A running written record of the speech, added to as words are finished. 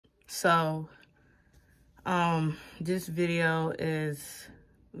So, this video is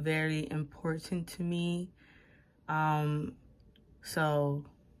very important to me. So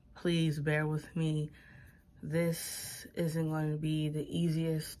please bear with me. This isn't going to be the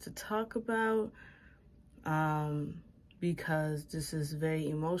easiest to talk about, because this is very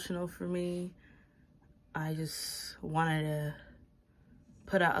emotional for me. I just wanted to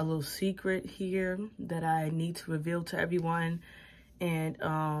put out a little secret here that I need to reveal to everyone. And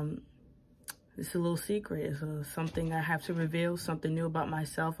it's a little secret. It's something I have to reveal, something new about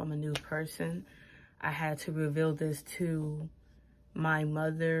myself. I'm a new person. I had to reveal this to my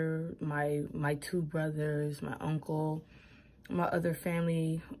mother, my two brothers, my uncle, my other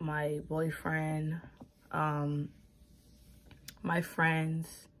family, my boyfriend, my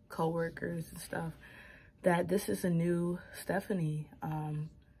friends, co-workers and stuff, that this is a new Stephanie.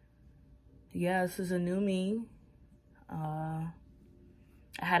 Yeah, this is a new me.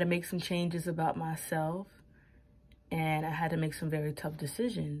 I had to make some changes about myself, and I had to make some very tough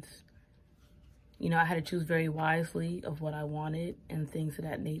decisions. You know, I had to choose very wisely of what I wanted and things of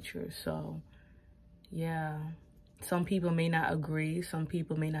that nature. So, yeah, some people may not agree. Some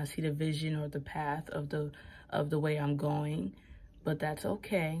people may not see the vision or the path of the way I'm going, but that's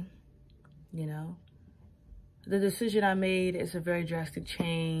okay, you know. The decision I made is a very drastic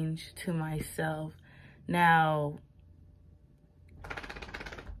change to myself. Now,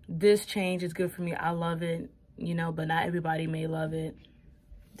 this change is good for me. I love it, you know, but not everybody may love it.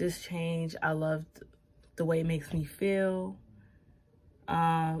 This change, I loved the way it makes me feel.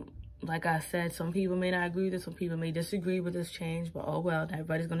 Like I said, some people may not agree with it. Some people may disagree with this change, but oh well,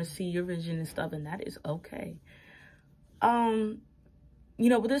 everybody's going to see your vision and stuff, and that is okay. You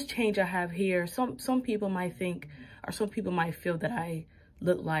know, with this change I have here, some people might think, or some people might feel that I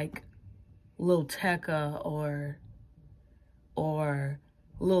look like Lil Tecca or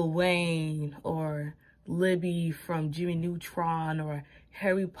Lil Wayne or Libby from Jimmy Neutron, or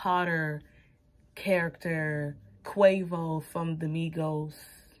Harry Potter character Quavo from the Migos,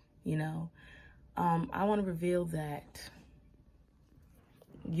 you know. I want to reveal that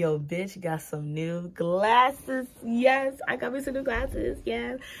yo bitch got some new glasses. Yes, I got me some new glasses.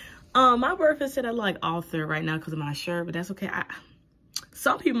 Yes. My boyfriend said I look like Arthur right now because of my shirt, but that's okay.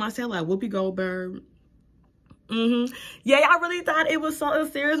 Some people might say like Whoopi Goldberg. Yeah, I really thought it was something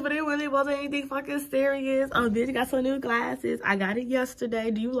serious, but it really wasn't anything fucking serious. Bitch got some new glasses. I got it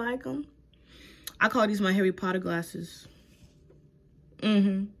yesterday. Do you like them? I call these my Harry Potter glasses.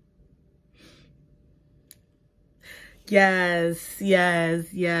 Yes.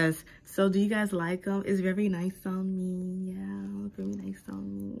 So do you guys like them? It's very nice on me. Yeah, very nice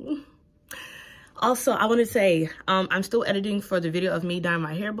on me. Also, I want to say, I'm still editing for the video of me dyeing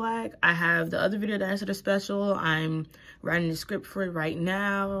my hair black. I have the other video that's a special. I'm writing the script for it right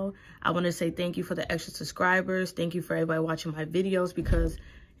now. I want to say thank you for the extra subscribers. Thank you for everybody watching my videos, because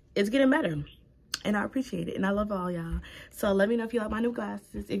it's getting better. And I appreciate it. And I love all y'all. So let me know if you like my new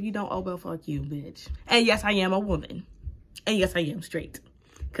glasses. If you don't, oh well, fuck you, bitch. And yes, I am a woman. And yes, I am straight.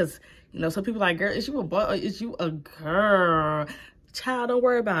 Because, you know, some people are like, girl, is you a boy or is you a girl? Child, don't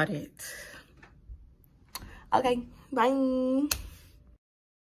worry about it. Okay, bye.